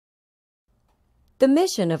The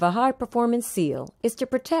mission of a high-performance seal is to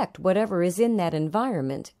protect whatever is in that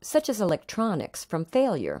environment, such as electronics, from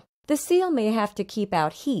failure. The seal may have to keep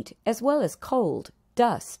out heat as well as cold,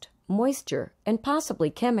 dust, moisture, and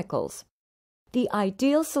possibly chemicals. The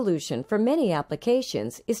ideal solution for many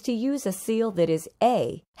applications is to use a seal that is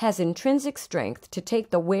A, has intrinsic strength to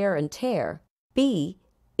take the wear and tear, B,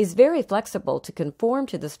 is very flexible to conform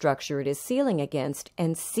to the structure it is sealing against,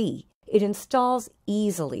 and C, it installs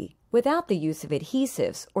easily without the use of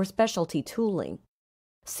adhesives or specialty tooling.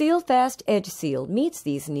 Seal-Fast Edge Seal meets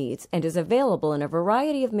these needs and is available in a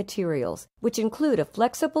variety of materials, which include a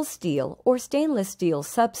flexible steel or stainless steel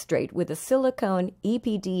substrate with a silicone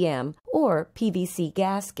EPDM or PVC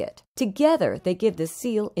gasket. Together, they give the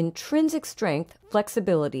seal intrinsic strength,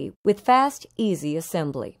 flexibility, with fast, easy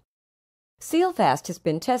assembly. Seal-Fast has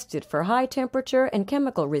been tested for high temperature and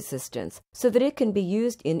chemical resistance so that it can be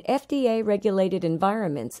used in FDA-regulated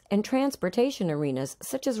environments and transportation arenas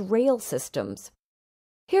such as rail systems.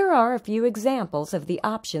 Here are a few examples of the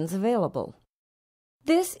options available.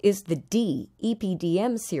 This is the D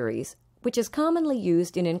EPDM series, which is commonly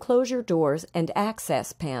used in enclosure doors and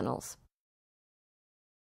access panels.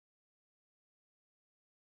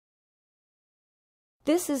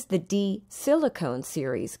 This is the D Silicone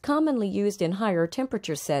series, commonly used in higher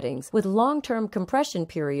temperature settings with long-term compression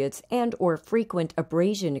periods and/or frequent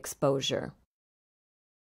abrasion exposure.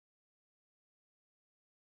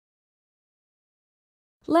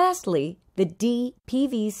 Lastly, the D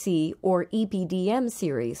PVC or EPDM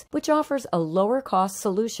series, which offers a lower-cost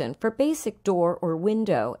solution for basic door or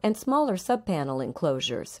window and smaller subpanel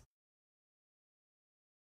enclosures.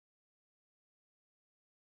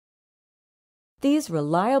 These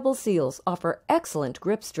reliable seals offer excellent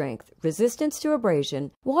grip strength, resistance to abrasion,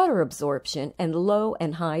 water absorption, and low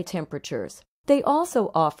and high temperatures. They also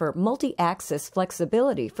offer multi-axis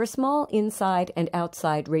flexibility for small inside and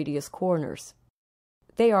outside radius corners.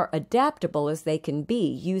 They are adaptable as they can be,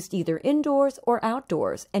 used either indoors or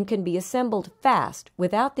outdoors, and can be assembled fast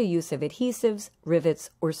without the use of adhesives, rivets,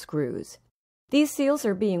 or screws. These seals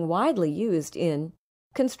are being widely used in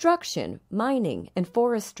construction, mining, and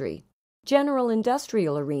forestry, general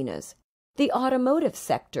industrial arenas, the automotive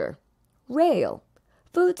sector, rail,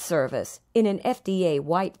 food service in an FDA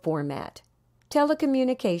white format,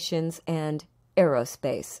 telecommunications, and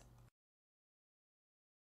aerospace.